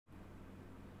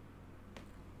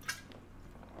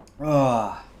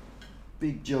Ah,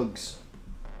 big jugs.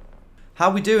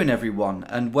 How we doing, everyone?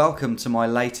 And welcome to my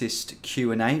latest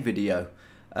Q&A video,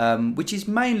 which is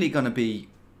mainly going to be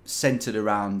centered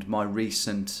around my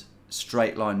recent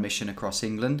straight line mission across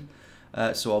England.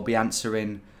 So I'll be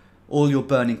answering all your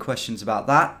burning questions about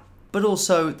that, but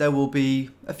also there will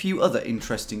be a few other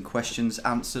interesting questions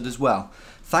answered as well.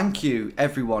 Thank you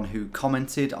everyone who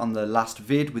commented on the last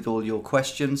vid with all your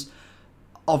questions.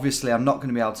 Obviously I'm not going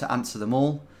to be able to answer them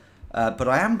all. But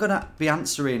I am going to be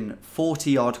answering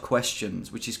 40 odd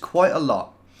questions, which is quite a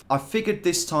lot. I figured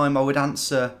this time I would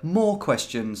answer more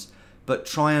questions, but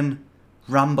try and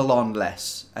ramble on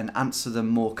less and answer them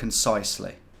more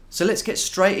concisely. So let's get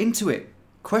straight into it.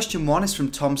 Question 1 is from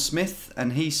Tom Smith,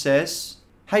 and he says,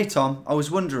 "Hey Tom, I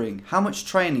was wondering, how much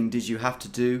training did you have to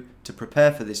do to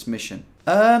prepare for this mission?"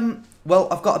 Well,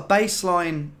 I've got a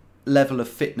baseline level of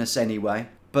fitness anyway,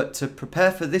 but to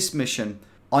prepare for this mission,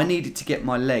 I needed to get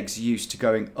my legs used to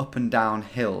going up and down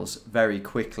hills very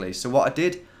quickly. So what I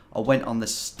did, I went on the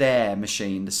stair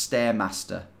machine, the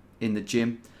Stairmaster in the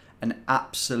gym, and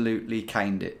absolutely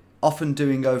caned it. Often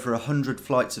doing over 100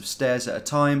 flights of stairs at a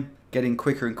time, getting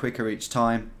quicker and quicker each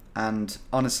time. And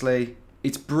honestly,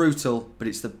 it's brutal, but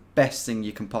it's the best thing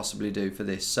you can possibly do for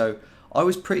this. So I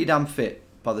was pretty damn fit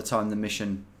by the time the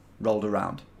mission rolled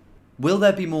around. Will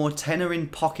there be more tenor in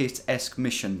pocket-esque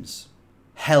missions?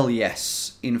 Hell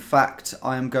yes. In fact,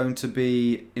 I am going to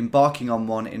be embarking on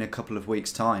one in a couple of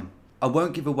weeks' time. I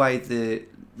won't give away the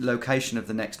location of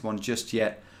the next one just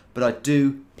yet, but I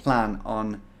do plan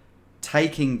on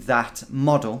taking that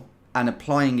model and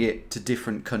applying it to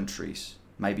different countries.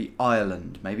 Maybe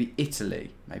Ireland, maybe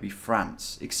Italy, maybe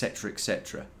France, etc,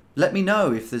 etc. Let me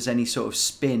know if there's any sort of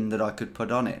spin that I could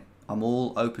put on it. I'm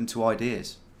all open to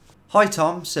ideas. "Hi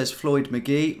Tom," says Floyd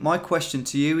McGee. "My question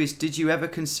to you is, did you ever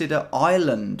consider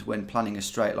Ireland when planning a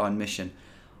straight line mission?"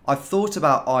 I've thought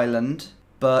about Ireland,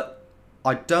 but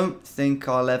I don't think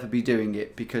I'll ever be doing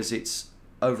it because it's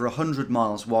over 100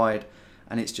 miles wide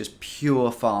and it's just pure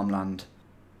farmland.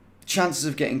 Chances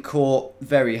of getting caught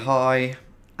very high,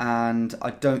 and I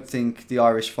don't think the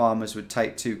Irish farmers would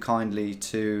take too kindly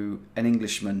to an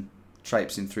Englishman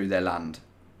traipsing through their land.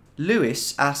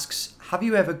 Lewis asks, "Have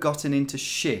you ever gotten into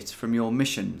shit from your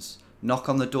missions? Knock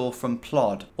on the door from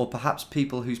Plod, or perhaps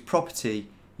people whose property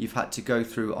you've had to go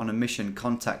through on a mission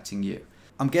contacting you?"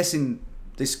 I'm guessing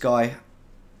this guy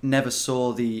never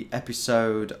saw the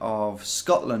episode of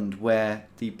Scotland where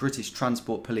the British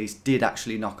Transport Police did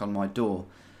actually knock on my door,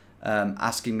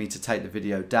 asking me to take the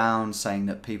video down, saying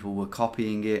that people were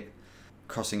copying it,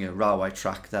 crossing a railway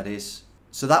track, that is.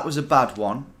 So that was a bad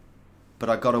one, but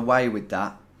I got away with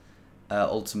that.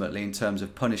 Ultimately in terms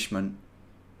of punishment,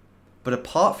 but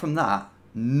apart from that,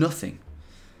 nothing.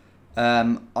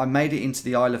 I made it into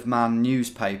the Isle of Man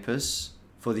newspapers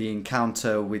for the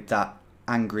encounter with that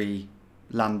angry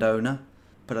landowner,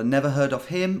 but I never heard of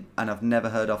him, and I've never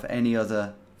heard of any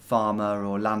other farmer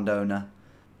or landowner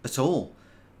at all,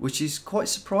 which is quite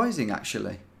surprising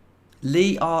actually.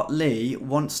 Lee Art Lee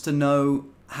wants to know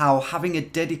how having a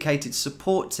dedicated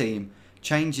support team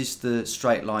changes the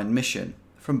straight line mission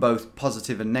from both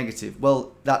positive and negative.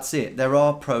 Well, that's it. There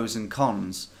are pros and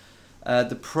cons.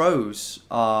 The pros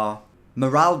are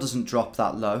morale doesn't drop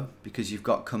that low because you've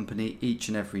got company each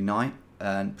and every night,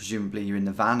 and presumably you're in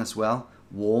the van as well.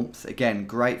 Warmth, again,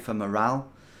 great for morale.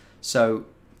 So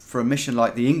for a mission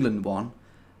like the England one,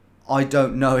 I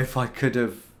don't know if I could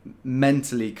have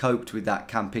mentally coped with that,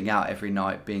 camping out every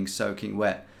night, being soaking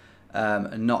wet,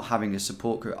 and not having a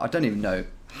support group. I don't even know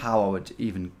how I would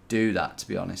even do that, to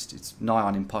be honest. It's nigh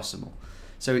on impossible.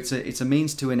 So it's a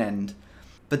means to an end.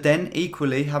 But then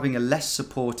equally, having a less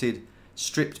supported,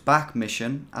 stripped back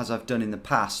mission, as I've done in the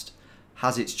past,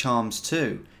 has its charms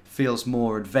too. Feels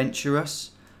more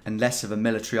adventurous and less of a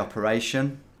military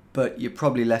operation, but you're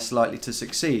probably less likely to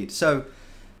succeed. So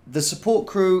the support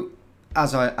crew,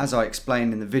 as I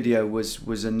explained in the video,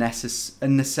 was a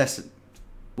necessity.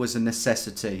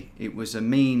 It was a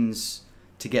means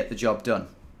to get the job done.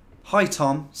 "Hi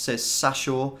Tom," says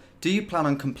Sashore, "do you plan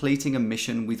on completing a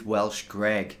mission with Welsh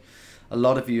Greg?" A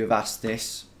lot of you have asked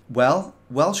this. Well,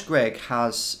 Welsh Greg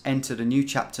has entered a new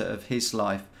chapter of his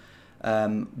life,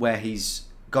 where he's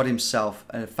got himself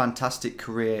a fantastic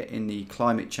career in the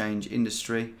climate change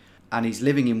industry, and he's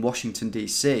living in Washington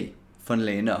DC,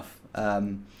 funnily enough,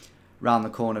 round the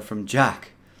corner from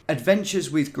Jack.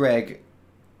 Adventures with Greg,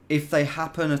 if they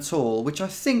happen at all, which I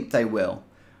think they will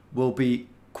be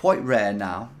quite rare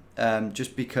now,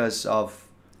 just because of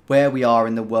where we are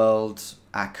in the world,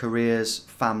 our careers,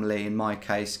 family in my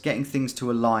case. Getting things to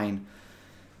align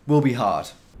will be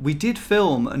hard. We did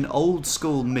film an old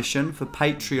school mission for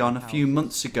Patreon a few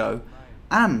months ago,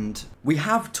 and we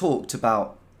have talked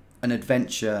about an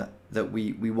adventure that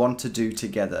we want to do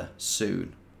together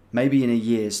soon, maybe in a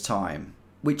year's time,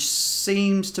 which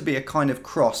seems to be a kind of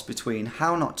cross between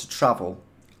How Not to Travel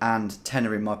and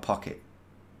Tenner in My Pocket.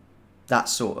 That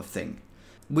sort of thing.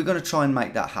 We're going to try and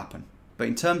make that happen. But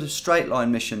in terms of straight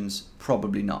line missions,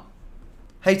 probably not.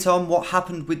 Hey Tom, what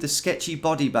happened with the sketchy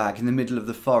body bag in the middle of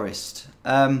the forest?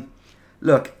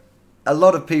 Look, a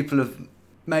lot of people have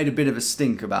made a bit of a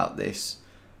stink about this.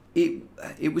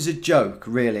 It was a joke,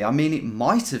 really. I mean, it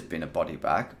might have been a body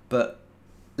bag, but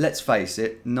let's face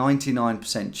it,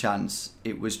 99% chance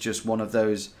it was just one of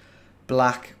those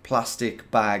black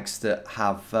plastic bags that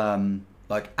have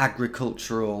like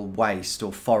agricultural waste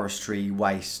or forestry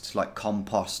waste, like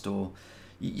compost, or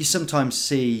you sometimes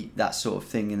see that sort of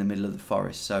thing in the middle of the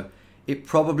forest. So it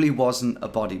probably wasn't a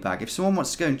body bag. If someone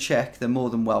wants to go and check, they're more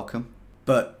than welcome.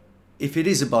 But if it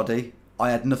is a body,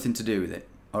 I had nothing to do with it.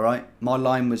 All right, my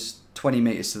line was 20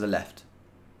 meters to the left.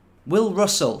 Will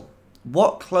Russell,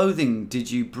 what clothing did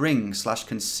you bring /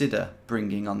 consider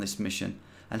bringing on this mission,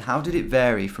 and how did it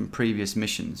vary from previous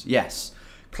missions? Yes,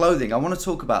 clothing. I want to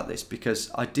talk about this because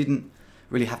I didn't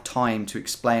really have time to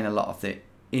explain a lot of it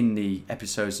in the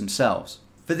episodes themselves.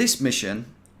 For this mission,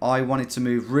 I wanted to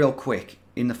move real quick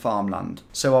in the farmland,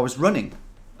 so I was running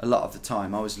a lot of the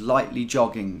time. I was lightly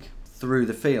jogging through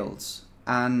the fields.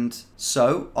 And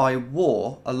so I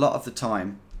wore a lot of the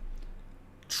time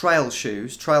trail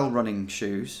running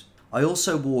shoes. I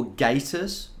also wore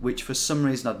gaiters, which for some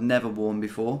reason I'd never worn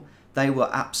before. They were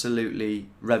absolutely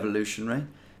revolutionary.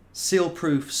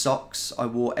 Seal-proof socks I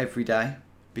wore every day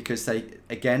because they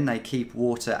keep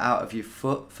water out of your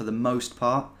foot for the most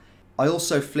part. I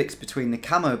also flicked between the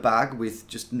camo bag with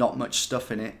just not much stuff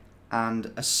in it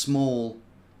and a small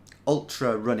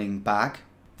ultra running bag.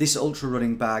 This ultra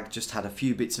running bag just had a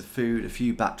few bits of food, a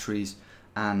few batteries,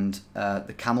 and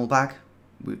the camel bag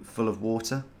full of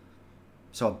water.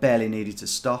 So I barely needed to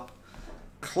stop.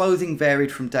 Clothing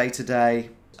varied from day to day.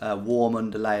 Warm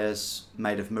underlayers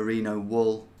made of merino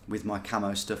wool with my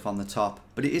camo stuff on the top.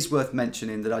 But it is worth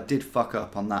mentioning that I did fuck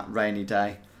up on that rainy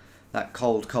day. That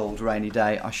cold rainy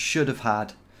day. I should have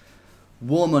had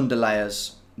warm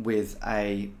underlayers with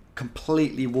a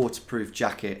completely waterproof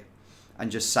jacket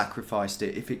and just sacrificed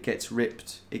it. If it gets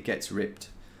ripped, it gets ripped.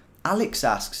 Alex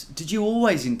asks, did you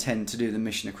always intend to do the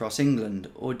mission across England,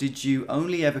 or did you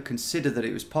only ever consider that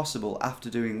it was possible after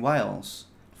doing Wales?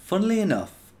 Funnily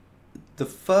enough, the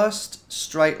first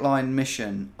straight line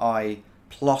mission I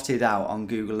plotted out on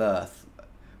Google Earth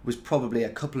was probably a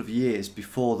couple of years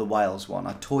before the Wales one.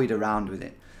 I toyed around with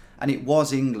it, and it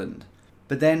was England.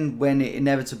 But then when it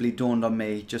inevitably dawned on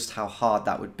me just how hard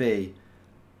that would be,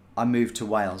 I moved to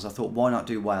Wales. I thought, why not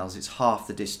do Wales? It's half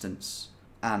the distance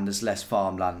and there's less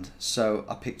farmland. So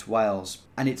I picked Wales.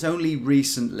 And it's only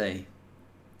recently,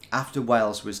 after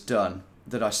Wales was done,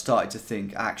 that I started to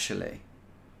think, actually,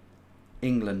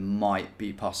 England might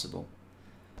be possible.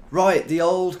 Right, the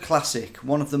old classic,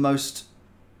 one of the most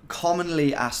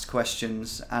commonly asked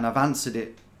questions, and I've answered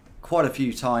it quite a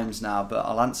few times now, but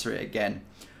I'll answer it again.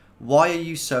 Why are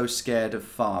you so scared of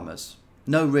farmers?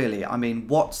 No, really, I mean,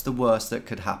 what's the worst that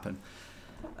could happen?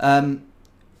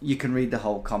 You can read the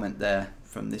whole comment there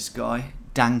from this guy,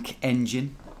 Dank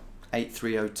Engine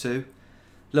 8302.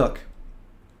 Look,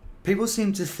 people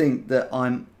seem to think that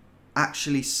I'm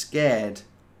actually scared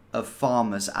of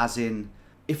farmers, as in,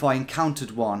 if I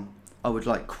encountered one, I would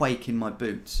like quake in my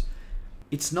boots.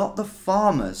 It's not the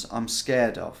farmers I'm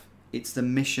scared of, it's the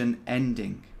mission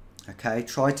ending. Okay,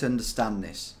 try to understand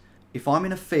this. If I'm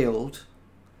in a field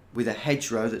with a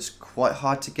hedgerow that's quite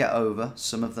hard to get over,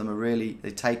 some of them are really,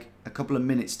 they take a couple of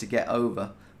minutes to get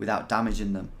over without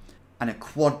damaging them, and a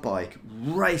quad bike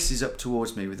races up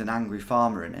towards me with an angry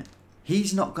farmer in it,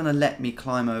 he's not going to let me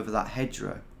climb over that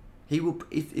hedgerow. He will,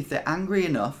 if they're angry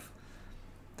enough,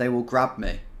 they will grab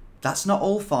me. That's not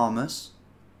all farmers.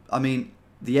 I mean,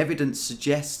 the evidence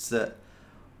suggests that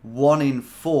 1 in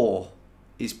 4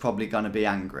 is probably going to be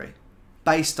angry,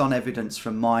 based on evidence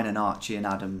from mine and Archie and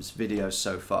Adam's videos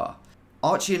so far.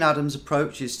 Archie and Adam's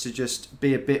approach is to just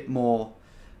be a bit more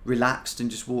relaxed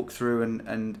and just walk through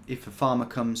and if a farmer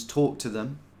comes, talk to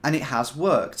them. And it has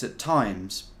worked at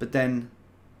times, but then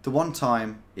the one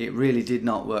time it really did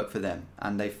not work for them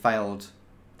and they failed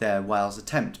their Wales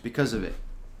attempt because of it.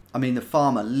 I mean, the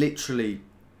farmer literally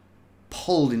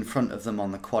pulled in front of them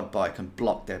on the quad bike and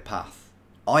blocked their path.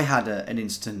 I had an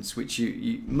instance which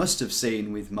you must have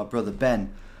seen with my brother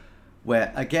Ben,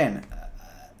 where again,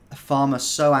 a farmer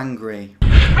so angry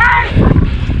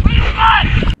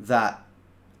that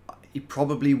he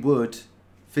probably would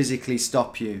physically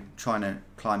stop you trying to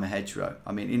climb a hedgerow.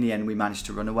 I mean, in the end we managed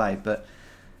to run away, but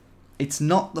it's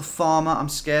not the farmer I'm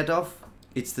scared of,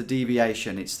 it's the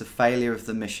deviation, it's the failure of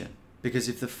the mission. Because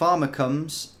if the farmer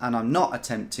comes and I'm not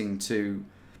attempting to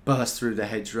burst through the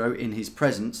hedgerow in his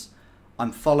presence,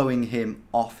 I'm following him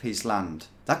off his land.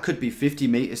 That could be 50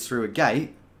 metres through a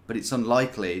gate, but it's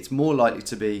unlikely. It's more likely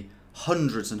to be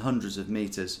hundreds and hundreds of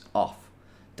metres off,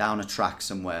 down a track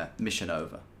somewhere, mission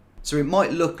over. So it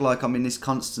might look like I'm in this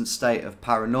constant state of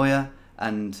paranoia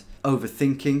and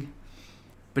overthinking,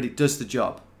 but it does the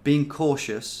job. Being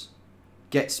cautious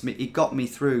it got me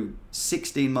through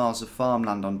 16 miles of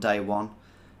farmland on day one,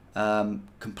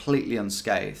 completely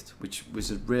unscathed, which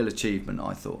was a real achievement,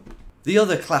 I thought. The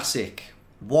other classic,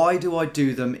 why do I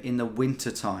do them in the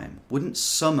winter time? Wouldn't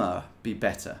summer be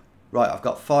better? Right, I've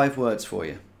got 5 words for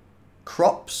you.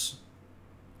 Crops,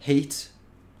 heat,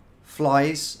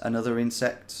 flies and other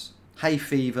insects, hay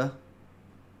fever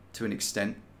to an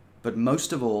extent, but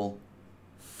most of all,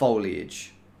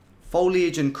 foliage.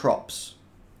 Foliage and crops,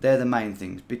 they're the main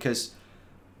things, because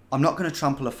I'm not going to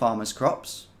trample a farmer's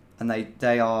crops, and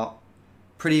they are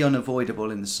pretty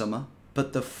unavoidable in the summer.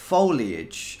 But the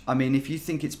foliage, I mean, if you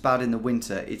think it's bad in the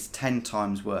winter, it's 10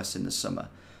 times worse in the summer.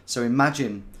 So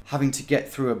imagine having to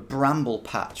get through a bramble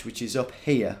patch, which is up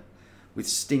here, with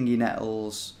stingy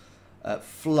nettles,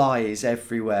 flies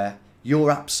everywhere. You're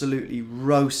absolutely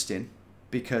roasting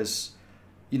because,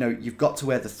 you know, you've got to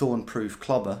wear the thorn-proof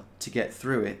clobber to get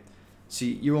through it. So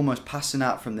you're almost passing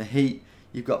out from the heat.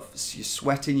 You're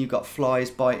sweating, you've got flies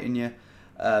biting you,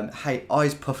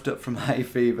 eyes puffed up from hay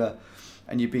fever,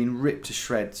 and you're being ripped to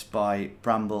shreds by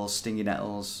brambles, stingy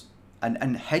nettles,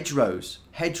 and hedgerows.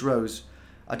 Hedgerows,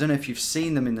 I don't know if you've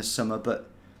seen them in the summer, but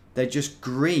they're just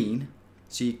green,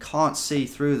 so you can't see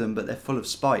through them, but they're full of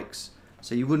spikes.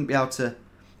 So you wouldn't be able to,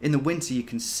 in the winter you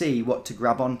can see what to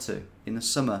grab onto. In the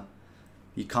summer,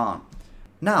 you can't.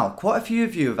 Now, quite a few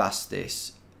of you have asked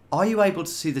this. Are you able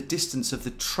to see the distance of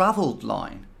the travelled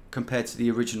line compared to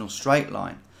the original straight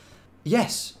line?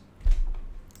 Yes.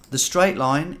 The straight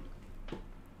line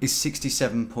is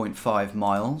 67.5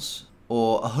 miles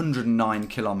or 109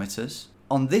 kilometres.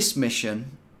 On this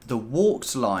mission, the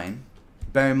walked line,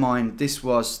 bear in mind this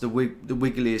was the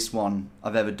wiggliest one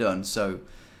I've ever done, so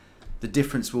the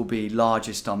difference will be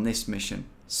largest on this mission.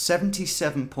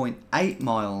 77.8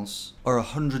 miles or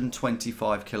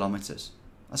 125 kilometres.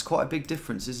 That's quite a big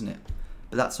difference, isn't it?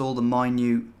 But that's all the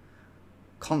minute,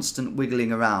 constant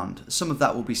wiggling around. Some of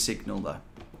that will be signal though.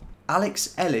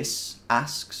 Alex Ellis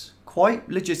asks, quite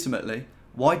legitimately,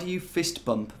 why do you fist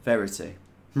bump Verity?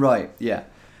 Right, yeah.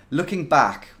 Looking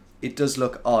back, it does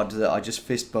look odd that I just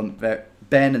fist bump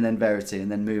Ben and then Verity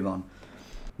and then move on.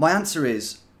 My answer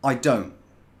is, I don't,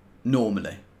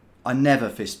 normally. I never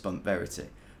fist bump Verity.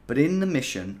 But in the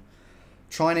mission,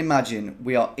 try and imagine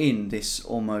we are in this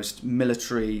almost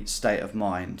military state of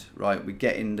mind, right? We're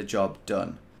getting the job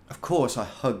done. Of course, I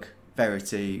hug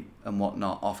Verity and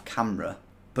whatnot off camera.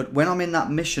 But when I'm in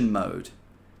that mission mode,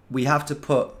 we have to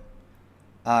put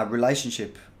our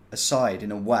relationship aside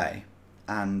in a way,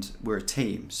 and we're a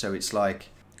team. So it's like,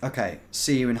 okay,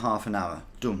 see you in half an hour.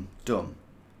 Dum, dum.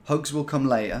 Hugs will come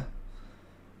later.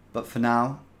 But for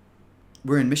now,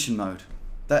 we're in mission mode.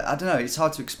 I don't know, it's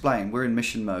hard to explain. We're in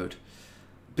mission mode.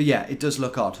 But yeah, it does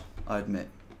look odd, I admit.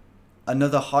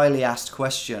 Another highly asked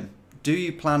question. Do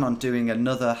you plan on doing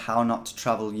another How Not to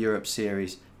Travel Europe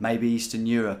series? Maybe Eastern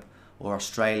Europe or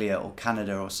Australia or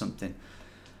Canada or something.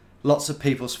 Lots of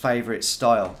people's favourite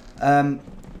style.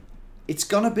 It's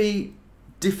going to be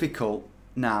difficult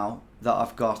now that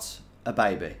I've got a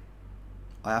baby.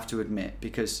 I have to admit,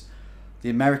 because the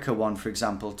America one, for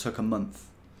example, took a month.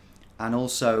 And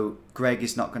also, Greg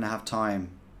is not going to have time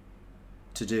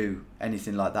to do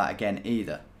anything like that again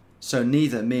either. So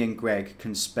neither me and Greg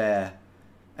can spare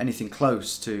anything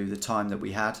close to the time that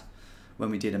we had when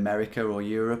we did America or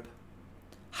Europe.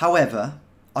 However,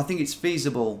 I think it's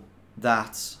feasible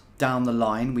that down the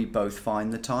line we both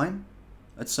find the time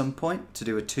at some point to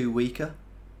do a 2-weeker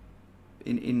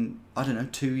in I don't know,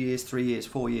 2 years, 3 years,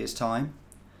 4 years time.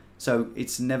 So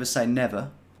it's never say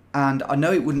never. And I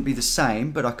know it wouldn't be the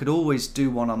same, but I could always do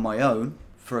one on my own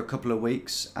for a couple of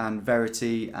weeks, and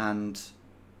Verity and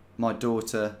my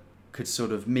daughter could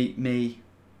sort of meet me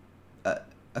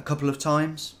a couple of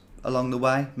times along the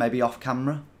way, maybe off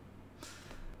camera.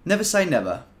 Never say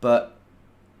never, but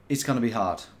it's going to be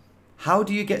hard. How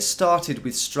do you get started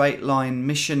with straight line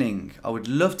missioning? I would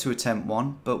love to attempt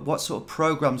one, but what sort of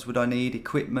programs would I need,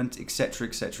 equipment, etc,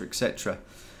 etc, etc?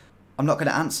 I'm not going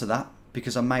to answer that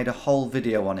because I made a whole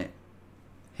video on it.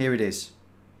 Here it is.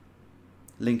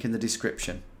 Link in the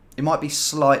description. It might be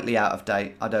slightly out of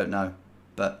date, I don't know,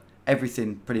 but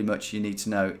everything pretty much you need to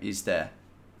know is there.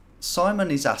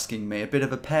 Simon is asking me a bit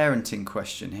of a parenting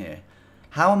question here.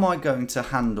 How am I going to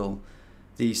handle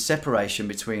the separation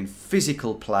between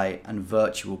physical play and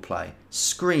virtual play?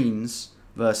 Screens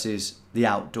versus the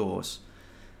outdoors.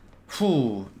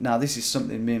 Now this is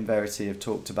something me and Verity have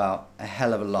talked about a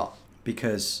hell of a lot,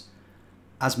 because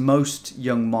as most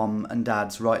young mom and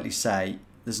dads rightly say,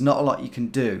 there's not a lot you can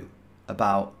do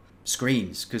about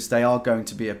screens because they are going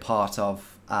to be a part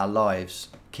of our lives.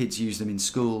 Kids use them in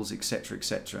schools, etc,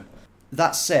 etc.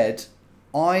 That said,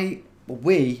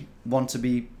 we want to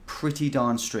be pretty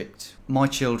darn strict. My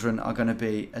children are going to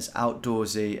be as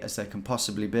outdoorsy as they can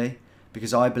possibly be,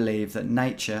 because I believe that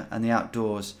nature and the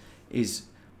outdoors is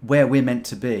where we're meant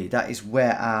to be. That is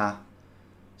where our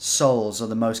souls are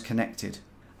the most connected.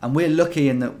 And we're lucky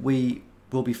in that we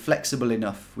will be flexible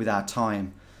enough with our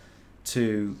time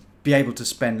to be able to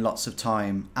spend lots of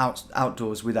time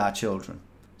outdoors with our children.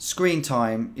 Screen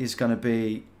time is going to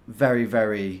be very,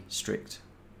 very strict.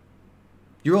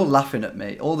 You're all laughing at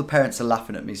me. All the parents are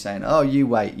laughing at me saying, oh, you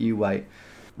wait, you wait.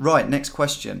 Right, next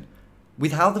question.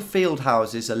 With how the field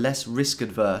houses are less risk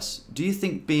adverse, do you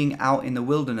think being out in the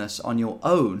wilderness on your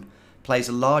own plays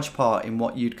a large part in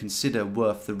what you'd consider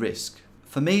worth the risk?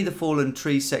 For me, the fallen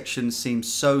tree section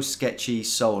seems so sketchy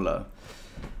solo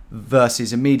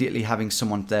versus immediately having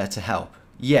someone there to help.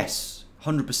 Yes,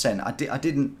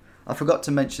 100%. I forgot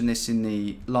to mention this in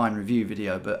the line review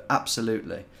video, but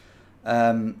absolutely.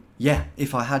 Yeah,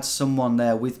 if I had someone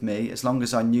there with me, as long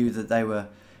as I knew that they were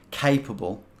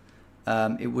capable,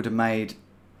 it would have made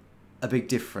a big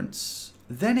difference.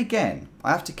 Then again,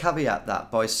 I have to caveat that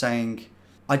by saying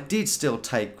I did still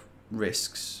take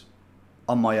risks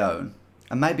on my own.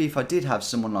 And maybe if I did have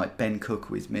someone like Ben Cook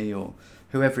with me or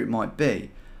whoever it might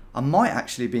be, I might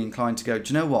actually be inclined to go,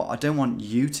 do you know what? I don't want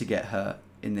you to get hurt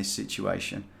in this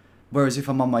situation. Whereas if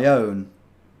I'm on my own,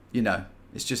 you know,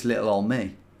 it's just little old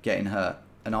me getting hurt,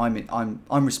 and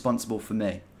I'm responsible for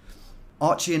me.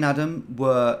 Archie and Adam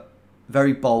were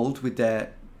very bold with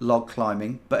their log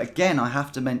climbing, but again, I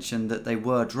have to mention that they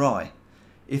were dry.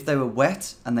 If they were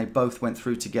wet and they both went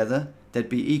through together, they'd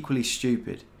be equally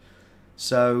stupid.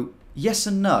 So yes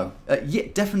and no.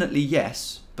 Definitely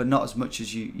yes, but not as much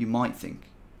as you might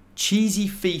think. Cheesy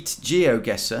Feet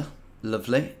GeoGuessr,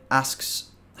 lovely,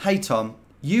 asks, hey Tom,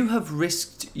 you have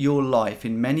risked your life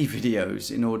in many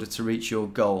videos in order to reach your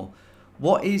goal.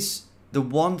 What is the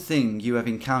one thing you have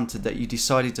encountered that you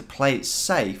decided to play it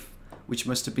safe, which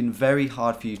must have been very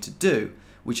hard for you to do,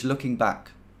 which looking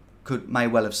back may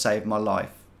well have saved my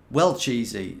life? Well,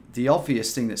 Cheesy, the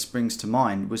obvious thing that springs to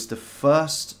mind was the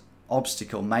first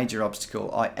major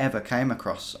obstacle I ever came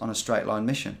across on a straight line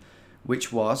mission,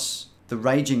 which was the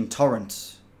raging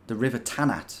torrent, the River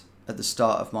Tanat, at the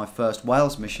start of my first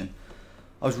Wales mission.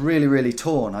 I was really, really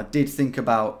torn. I did think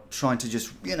about trying to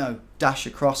just, you know, dash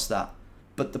across that.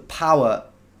 But the power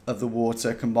of the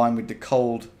water combined with the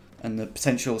cold and the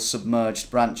potential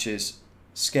submerged branches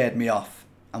scared me off.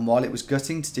 And while it was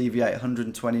gutting to deviate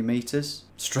 120 meters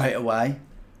straight away,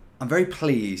 I'm very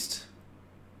pleased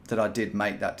that I did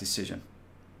make that decision.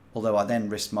 Although I then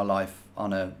risked my life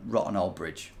on a rotten old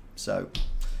bridge. So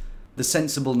the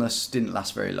sensibleness didn't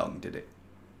last very long, did it?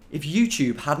 If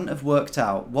YouTube hadn't have worked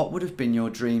out, what would have been your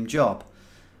dream job?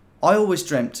 I always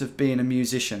dreamt of being a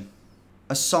musician,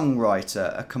 a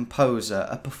songwriter, a composer,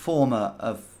 a performer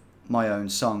of my own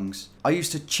songs. I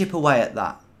used to chip away at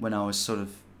that when I was sort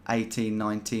of 18,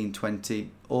 19,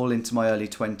 20, all into my early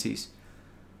 20s.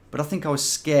 But I think I was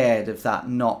scared of that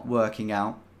not working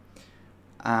out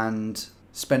and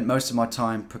spent most of my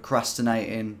time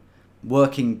procrastinating,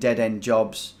 working dead-end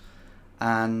jobs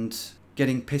and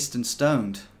getting pissed and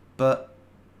stoned. But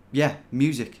yeah,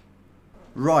 music.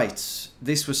 Right,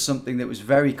 this was something that was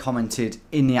very commented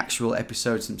in the actual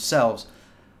episodes themselves.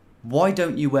 Why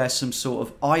don't you wear some sort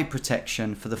of eye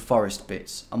protection for the forest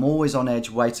bits? I'm always on edge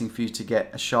waiting for you to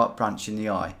get a sharp branch in the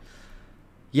eye.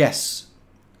 Yes,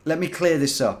 let me clear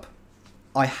this up.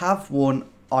 I have worn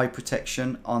eye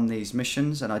protection on these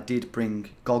missions and I did bring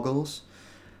goggles,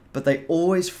 but they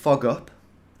always fog up.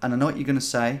 And I know what you're going to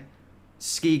say,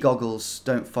 ski goggles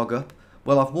don't fog up.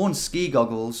 Well, I've worn ski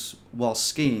goggles while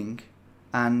skiing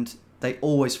and they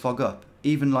always fog up,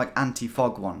 even like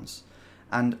anti-fog ones.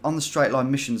 And on the straight line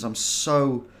missions, I'm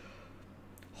so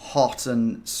hot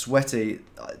and sweaty,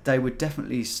 they would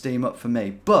definitely steam up for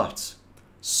me. But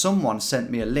someone sent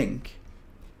me a link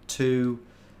to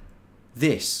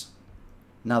this.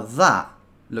 Now that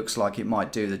looks like it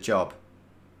might do the job.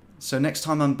 So next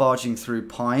time I'm barging through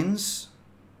pines,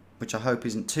 which I hope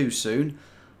isn't too soon,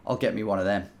 I'll get me one of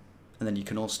them. And then you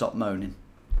can all stop moaning.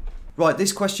 Right,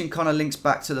 this question kind of links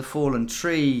back to the fallen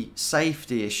tree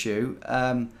safety issue.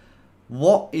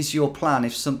 What is your plan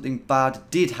if something bad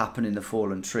did happen in the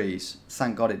fallen trees?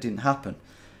 Thank God it didn't happen.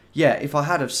 Yeah, if I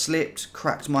had have slipped,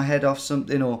 cracked my head off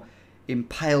something, or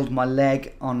impaled my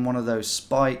leg on one of those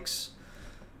spikes,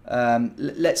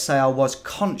 let's say I was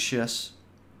conscious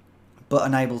but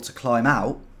unable to climb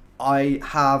out, I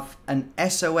have an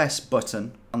SOS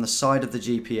button on the side of the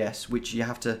GPS, which you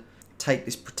have to take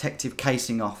this protective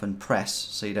casing off and press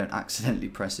so you don't accidentally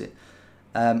press it.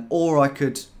 Or I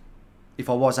could, if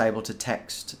I was able to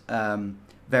text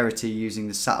Verity using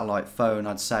the satellite phone,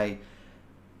 I'd say,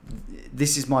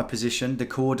 this is my position, the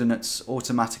coordinates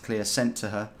automatically are sent to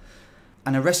her,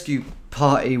 and a rescue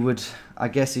party would, I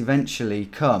guess, eventually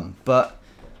come. But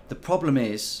the problem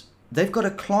is, they've got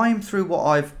to climb through what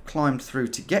I've climbed through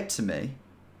to get to me,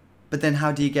 but then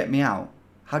how do you get me out?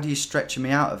 How do you stretch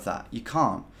me out of that? You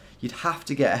can't. You'd have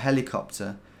to get a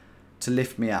helicopter to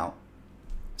lift me out.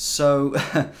 So,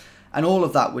 and all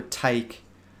of that would take,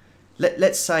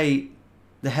 let's say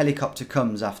the helicopter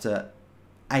comes after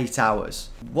 8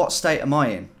 hours. What state am I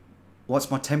in?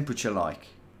 What's my temperature like?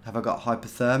 Have I got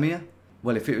hypothermia?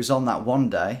 Well, if it was on that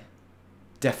one day,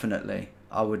 definitely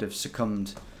I would have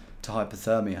succumbed to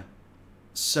hypothermia.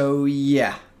 So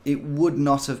yeah, it would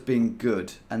not have been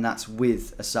good, and that's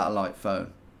with a satellite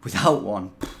phone. Without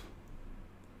one,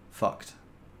 fucked.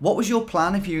 What was your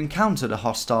plan if you encountered a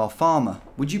hostile farmer?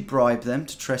 Would you bribe them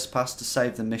to trespass to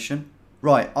save the mission?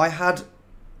 Right, I had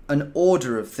an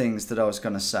order of things that I was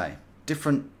going to say.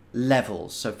 Different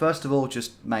levels. So first of all,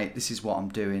 just, mate, this is what I'm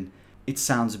doing. It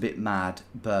sounds a bit mad,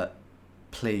 but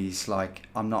please, like,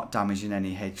 I'm not damaging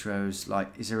any hedgerows.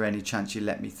 Like, is there any chance you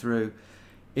let me through?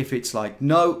 If it's like,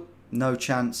 no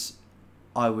chance,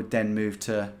 I would then move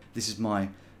to, this is my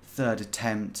third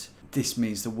attempt. This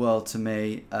means the world to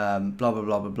me, blah, blah,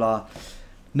 blah, blah, blah.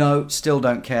 No, still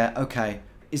don't care. Okay,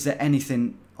 is there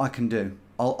anything I can do?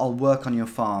 I'll work on your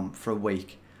farm for a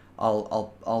week.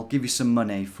 I'll give you some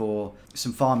money for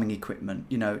some farming equipment.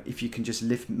 You know, if you can just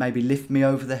maybe lift me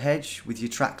over the hedge with your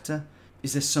tractor.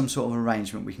 Is there some sort of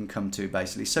arrangement we can come to,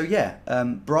 basically? So yeah,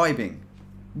 bribing.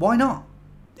 Why not?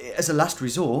 As a last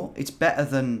resort, it's better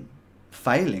than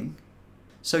failing.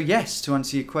 So yes, to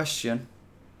answer your question.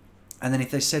 And then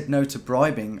if they said no to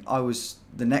bribing,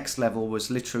 the next level was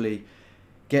literally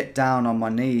get down on my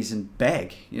knees and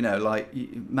beg. You know, like,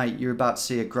 mate, you're about to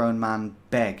see a grown man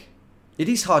beg. It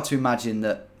is hard to imagine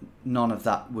that none of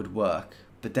that would work.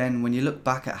 But then when you look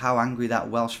back at how angry that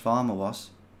Welsh farmer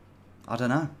was, I don't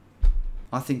know.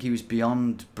 I think he was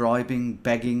beyond bribing,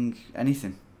 begging,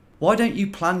 anything. Why don't you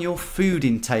plan your food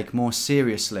intake more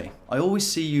seriously? I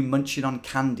always see you munching on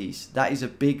candies. That is a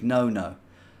big no-no.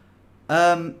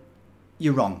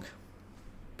 You're wrong,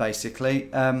 basically.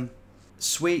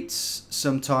 Sweets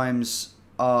sometimes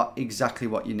are exactly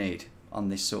what you need on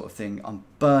this sort of thing. I'm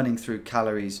burning through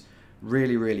calories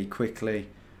really, really quickly.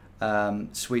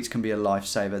 Sweets can be a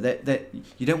lifesaver.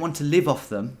 You don't want to live off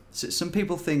them. So some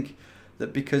people think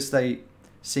that because they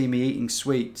see me eating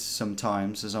sweets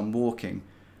sometimes as I'm walking,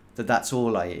 that's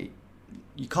all I eat.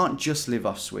 You can't just live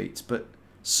off sweets, but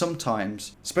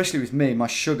sometimes, especially with me, my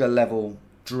sugar level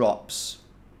drops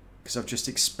because I've just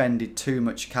expended too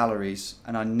much calories,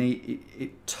 and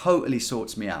it totally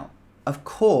sorts me out. Of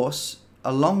course,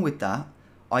 along with that,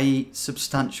 I eat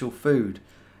substantial food.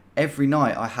 Every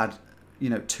night I had,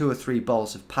 2 or 3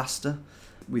 bowls of pasta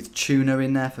with tuna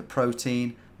in there for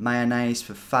protein, mayonnaise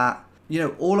for fat.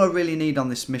 All I really need on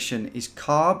this mission is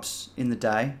carbs in the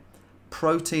day,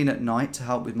 protein at night to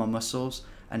help with my muscles,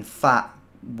 and fat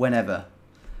whenever.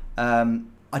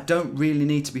 I don't really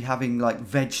need to be having like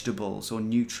vegetables or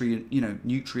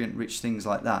nutrient-rich things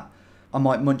like that. I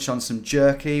might munch on some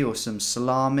jerky or some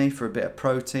salami for a bit of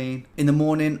protein. In the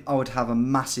morning, I would have a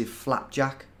massive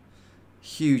flapjack,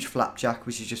 huge flapjack,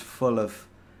 which is just full of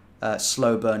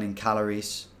slow-burning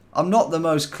calories. I'm not the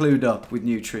most clued up with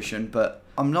nutrition, but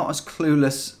I'm not as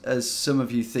clueless as some of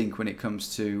you think when it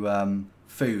comes to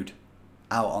food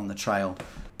out on the trail.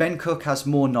 Ben Cook has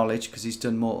more knowledge because he's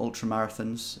done more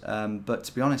ultramarathons, but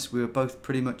to be honest, we were both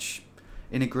pretty much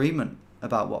in agreement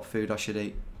about what food I should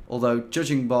eat. Although,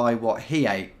 judging by what he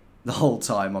ate the whole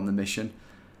time on the mission,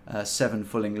 7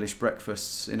 full English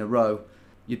breakfasts in a row,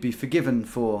 you'd be forgiven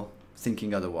for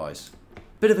thinking otherwise.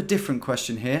 Bit of a different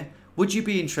question here. Would you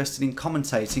be interested in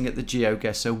commentating at the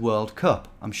GeoGuessr World Cup?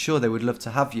 I'm sure they would love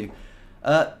to have you.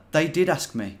 They did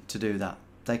ask me to do that.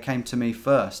 They came to me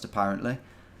first, apparently.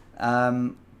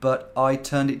 But I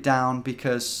turned it down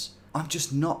because I'm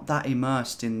just not that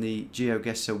immersed in the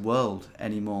GeoGuessr world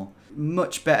anymore.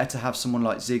 Much better to have someone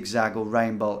like Zigzag or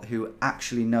Rainbolt who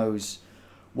actually knows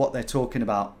what they're talking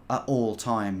about at all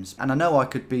times. And I know I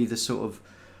could be the sort of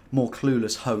more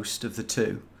clueless host of the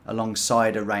two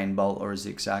alongside a rainbow or a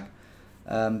zigzag,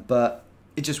 but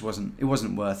it just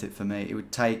wasn't worth it for me. It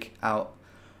would take out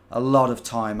a lot of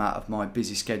time out of my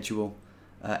busy schedule,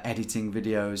 editing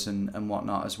videos and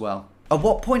whatnot as well. At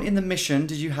what point in the mission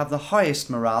did you have the highest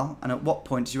morale, and at what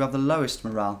point did you have the lowest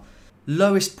morale?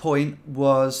 Lowest point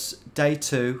was day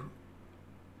 2,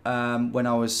 when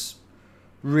I was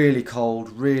really cold,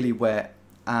 really wet,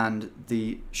 and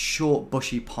the short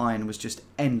bushy pine was just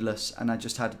endless, and I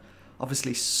just had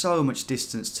obviously so much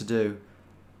distance to do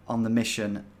on the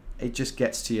mission. It just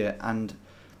gets to you, and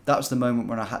that was the moment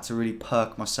when I had to really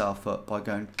perk myself up by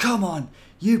going, come on,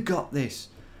 you got this,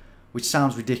 which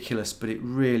sounds ridiculous, but it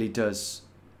really does.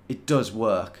 It does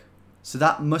work. So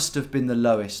that must have been the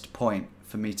lowest point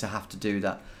for me to have to do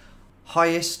that.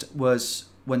 Highest was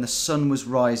when the sun was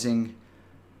rising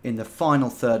in the final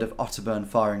third of Otterburn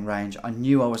firing range. I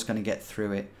knew I was going to get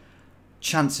through it.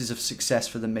 Chances of success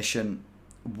for the mission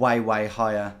way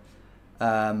higher.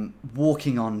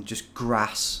 Walking on just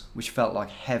grass, which felt like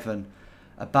heaven.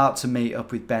 About to meet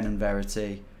up with Ben and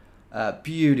Verity.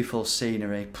 Beautiful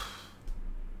scenery.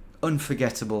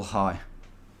 Unforgettable high.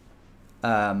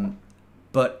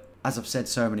 But as I've said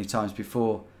so many times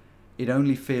before, it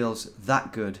only feels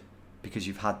that good because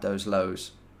you've had those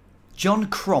lows. John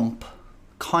Cromp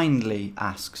kindly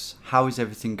asks, how is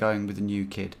everything going with the new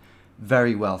kid?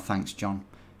 Very well, thanks, John.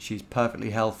 She's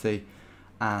perfectly healthy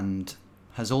and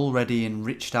has already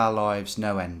enriched our lives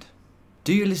no end.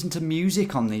 Do you listen to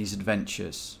music on these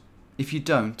adventures? If you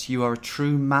don't, you are a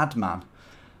true madman.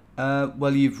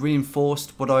 Well, you've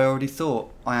reinforced what I already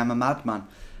thought. I am a madman.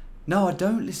 No, I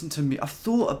don't listen to music. I've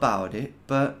thought about it,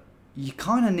 but you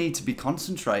kind of need to be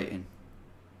concentrating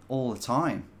all the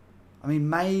time. I mean,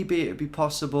 maybe it would be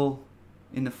possible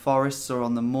in the forests or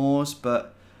on the moors,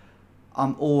 but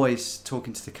I'm always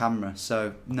talking to the camera,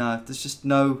 so no, there's just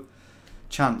no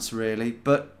chance really.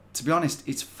 But to be honest,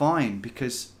 it's fine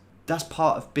because that's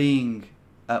part of being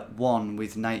at one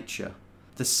with nature.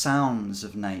 The sounds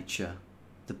of nature,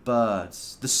 the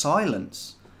birds, the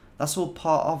silence, that's all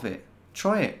part of it.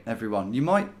 Try it, everyone. You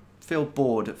might feel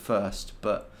bored at first,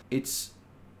 but it's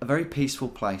a very peaceful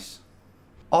place.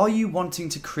 Are you wanting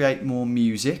to create more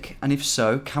music? And if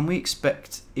so, can we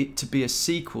expect it to be a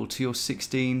sequel to your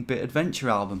 16-bit adventure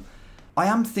album? I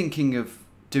am thinking of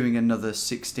doing another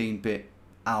 16-bit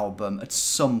album at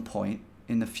some point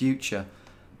in the future,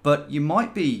 but you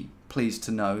might be pleased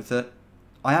to know that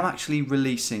I am actually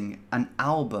releasing an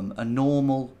album, a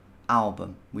normal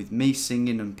album, with me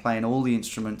singing and playing all the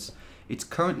instruments. It's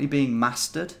currently being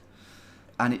mastered,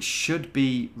 and it should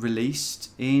be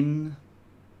released in,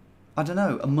 I don't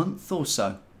know, a month or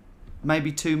so,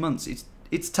 maybe 2 months.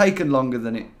 It's taken longer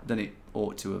than it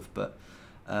ought to have, but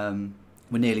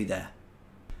we're nearly there.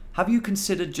 Have you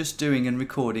considered just doing and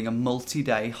recording a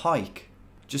multi-day hike?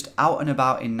 Just out and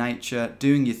about in nature,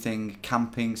 doing your thing,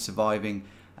 camping, surviving,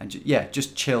 and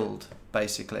just chilled,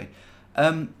 basically.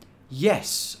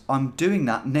 Yes, I'm doing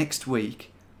that next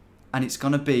week, and it's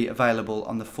going to be available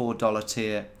on the $4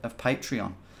 tier of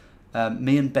Patreon.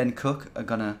 Me and Ben Cook are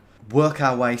going to work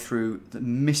our way through the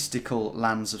mystical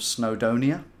lands of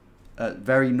Snowdonia,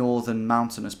 very northern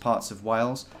mountainous parts of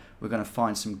Wales. We're going to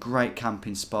find some great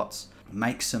camping spots,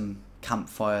 make some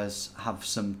campfires, have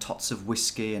some tots of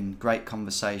whiskey and great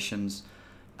conversations,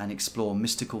 and explore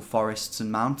mystical forests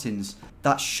and mountains.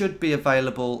 That should be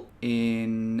available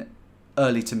in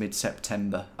early to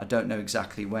mid-September. I don't know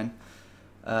exactly when.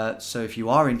 So if you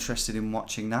are interested in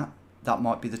watching that, that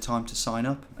might be the time to sign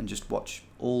up and just watch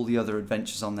all the other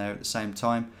adventures on there at the same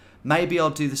time. Maybe I'll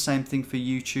do the same thing for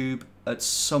YouTube at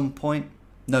some point.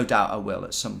 No doubt I will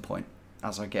at some point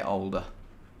as I get older.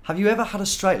 Have you ever had a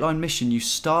straight line mission you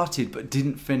started but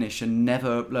didn't finish and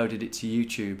never uploaded it to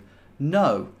YouTube?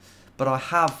 No, but I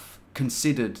have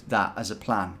considered that as a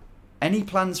plan. Any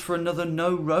plans for another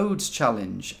No Roads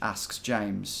challenge? Asks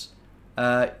James.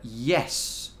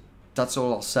 Yes, that's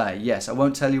all I'll say. Yes, I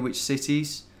won't tell you which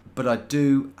cities, but I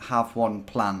do have one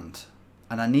planned.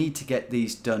 And I need to get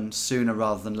these done sooner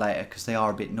rather than later because they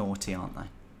are a bit naughty, aren't they?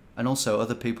 And also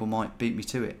other people might beat me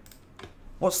to it.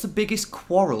 What's the biggest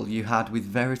quarrel you had with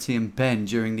Verity and Ben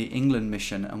during the England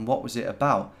mission, and what was it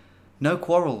about? No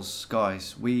quarrels,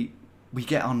 guys. We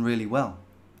get on really well.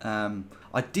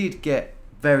 I did get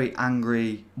very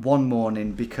angry one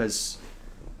morning because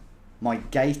my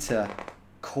gaiter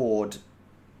cord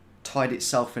tied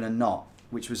itself in a knot,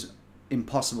 which was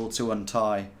impossible to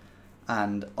untie,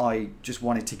 and I just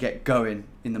wanted to get going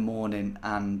in the morning,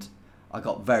 and I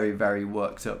got very, very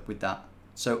worked up with that.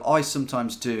 So I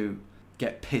sometimes do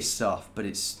get pissed off, but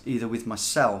it's either with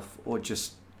myself or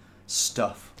just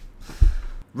stuff.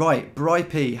 Right,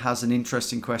 Bri has an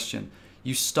interesting question.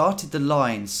 You started the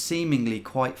line seemingly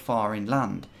quite far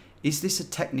inland. Is this a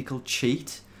technical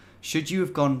cheat? Should you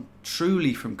have gone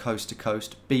truly from coast to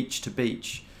coast, beach to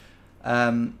beach?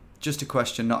 Just a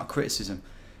question, not a criticism.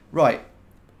 Right,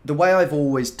 the way I've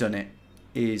always done it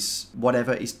is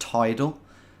whatever is tidal,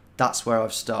 that's where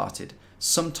I've started.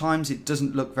 Sometimes it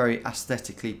doesn't look very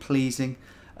aesthetically pleasing.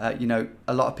 You know,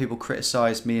 a lot of people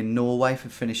criticise me in Norway for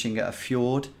finishing at a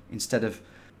fjord instead of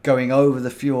going over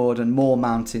the fjord and more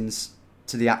mountains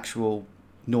to the actual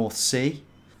North Sea.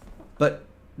 But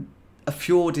a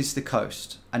fjord is the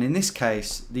coast, and in this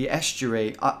case the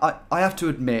estuary, I have to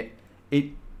admit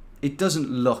it doesn't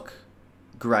look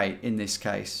great in this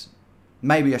case.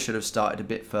 Maybe I should have started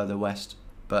a bit further west,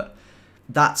 but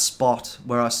that spot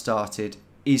where I started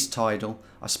is tidal.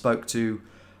 I spoke to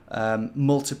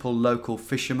multiple local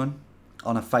fishermen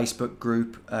on a Facebook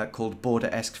group called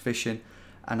Border-esque Fishing,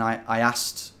 and I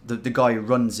asked the guy who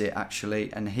runs it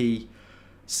actually, and he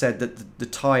said that the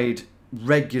tide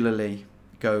regularly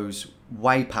goes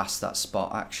way past that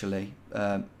spot actually.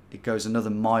 It goes another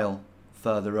mile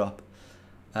further up,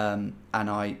 and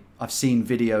I've seen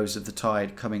videos of the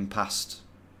tide coming past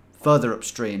further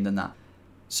upstream than that.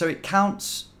 So it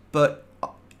counts, but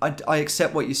I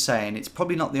accept what you're saying. It's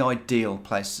probably not the ideal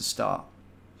place to start.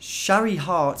 Shari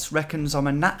Hearts reckons I'm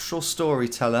a natural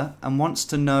storyteller and wants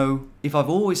to know if I've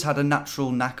always had a natural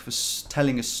knack for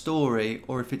telling a story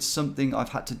or if it's something I've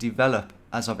had to develop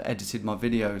as I've edited my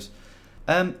videos.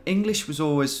 English was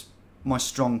always my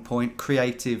strong point,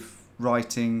 creative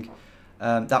writing.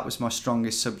 That was my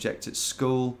strongest subject at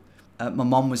school. My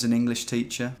mum was an English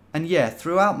teacher. And yeah,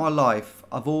 throughout my life,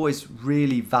 I've always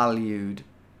really valued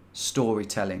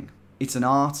storytelling. It's an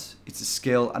art, it's a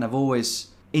skill, and I've always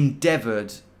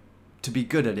endeavoured to be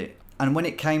good at it. And when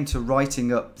it came to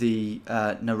writing up the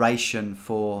narration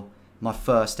for my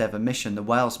first ever mission, the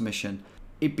Wales mission,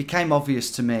 it became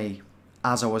obvious to me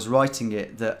as I was writing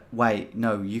it that, wait,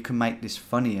 no, you can make this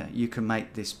funnier, you can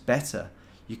make this better,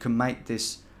 you can make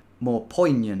this more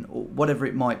poignant, or whatever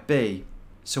it might be.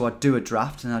 So I'd do a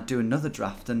draft and I'd do another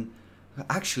draft, and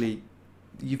actually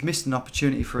you've missed an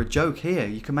opportunity for a joke here,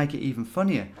 you can make it even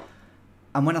funnier.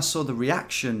 And when I saw the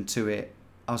reaction to it,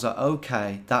 I was like,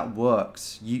 okay, that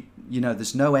works. You know,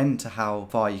 there's no end to how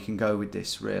far you can go with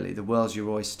this, really. The world's your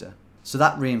oyster. So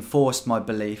that reinforced my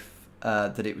belief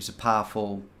that it was a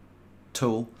powerful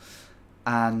tool,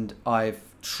 and I've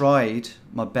tried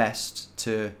my best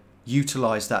to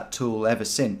utilise that tool ever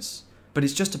since. But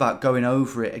it's just about going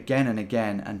over it again and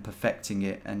again and perfecting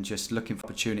it and just looking for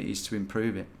opportunities to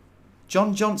improve it.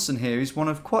 John Johnson here is one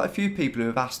of quite a few people who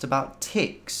have asked about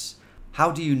ticks. How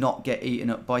do you not get eaten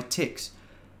up by ticks?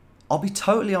 I'll be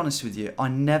totally honest with you, I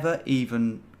never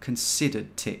even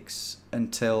considered ticks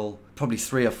until probably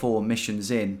 3 or 4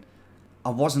 missions in.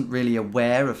 I wasn't really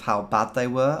aware of how bad they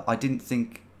were. I didn't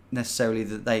think necessarily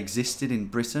that they existed in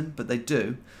Britain, but they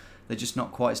do. They're just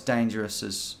not quite as dangerous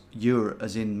as Europe,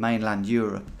 as in mainland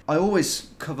Europe. I always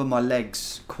cover my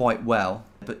legs quite well,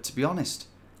 but to be honest,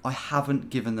 I haven't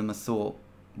given them a thought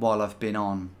while I've been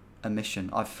on a mission.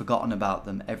 I've forgotten about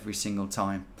them every single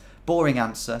time. Boring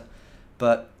answer,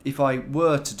 but if I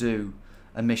were to do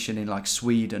a mission in like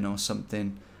Sweden or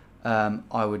something,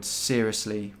 I would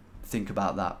seriously think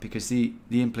about that, because the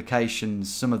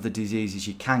implications, some of the diseases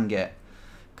you can get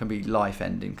can be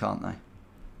life-ending, can't they?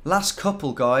 Last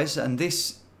couple, guys, and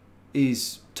this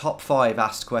is top 5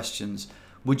 asked questions.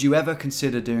 Would you ever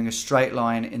consider doing a straight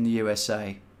line in the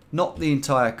USA? Not the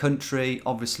entire country,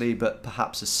 obviously, but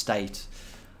perhaps a state.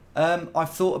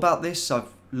 I've thought about this, I've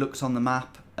looked on the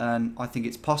map, and I think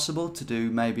it's possible to do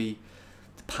maybe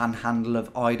the panhandle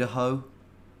of Idaho,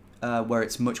 where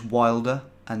it's much wilder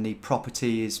and the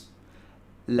property is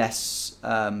less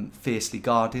fiercely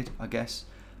guarded, I guess.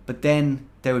 But then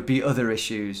there would be other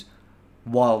issues,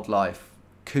 wildlife,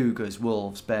 cougars,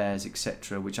 wolves, bears,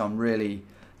 etc., which I'm really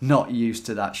not used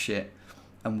to that shit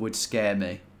and would scare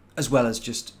me, as well as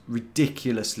just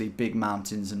ridiculously big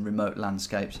mountains and remote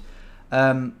landscapes.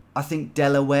 I think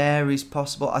Delaware is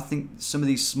possible. I think some of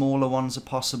these smaller ones are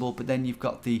possible, but then you've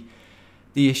got the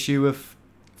issue of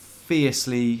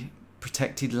fiercely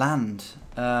protected land,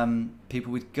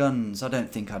 people with guns. I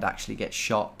don't think I'd actually get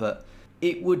shot, but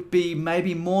it would be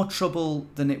maybe more trouble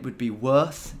than it would be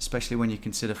worth, especially when you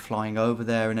consider flying over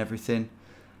there and everything.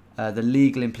 The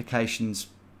legal implications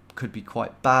could be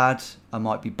quite bad. I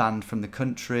might be banned from the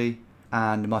country,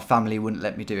 and my family wouldn't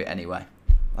let me do it anyway,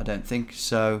 I don't think.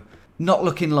 So, not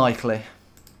looking likely.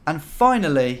 And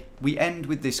finally, we end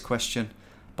with this question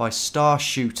by Star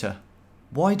Shooter.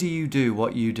 Why do you do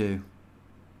what you do?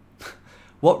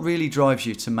 What really drives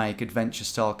you to make adventure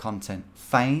style content?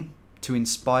 Fame? To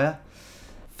inspire?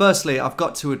 Firstly, I've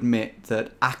got to admit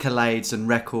that accolades and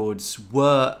records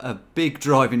were a big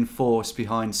driving force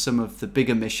behind some of the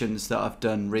bigger missions that I've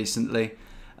done recently.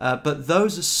 But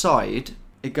those aside,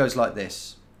 it goes like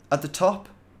this. At the top,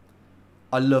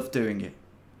 I love doing it.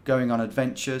 Going on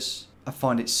adventures. I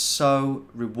find it so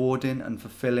rewarding and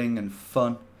fulfilling and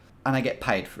fun. And I get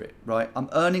paid for it, right? I'm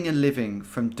earning a living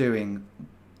from doing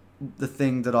the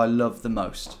thing that I love the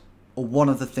most. Or one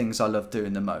of the things I love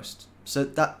doing the most. So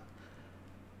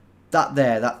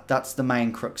that's the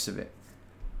main crux of it.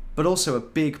 But also a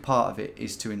big part of it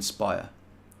is to inspire.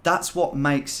 That's what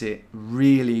makes it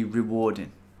really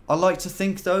rewarding. I like to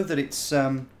think though that it's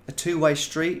a two-way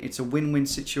street. It's a win-win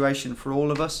situation for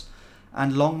all of us,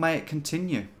 and long may it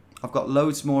continue. I've got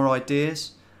loads more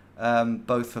ideas,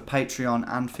 both for Patreon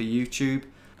and for YouTube.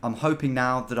 I'm hoping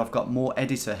now that I've got more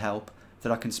editor help,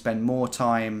 that I can spend more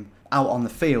time out on the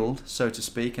field, so to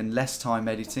speak, and less time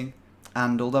editing.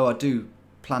 And although I do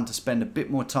plan to spend a bit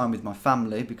more time with my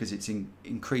family because it's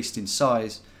increased in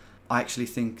size, I actually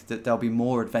think that there'll be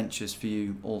more adventures for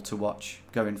you all to watch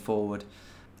going forward.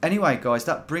 Anyway guys,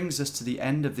 that brings us to the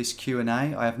end of this Q&A.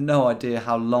 I have no idea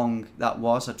how long that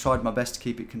was. I tried my best to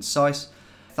keep it concise.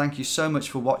 Thank you so much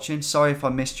for watching. Sorry if I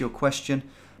missed your question.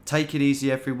 Take it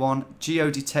easy everyone. Geo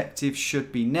Detective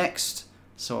should be next,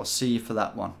 so I'll see you for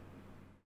that one.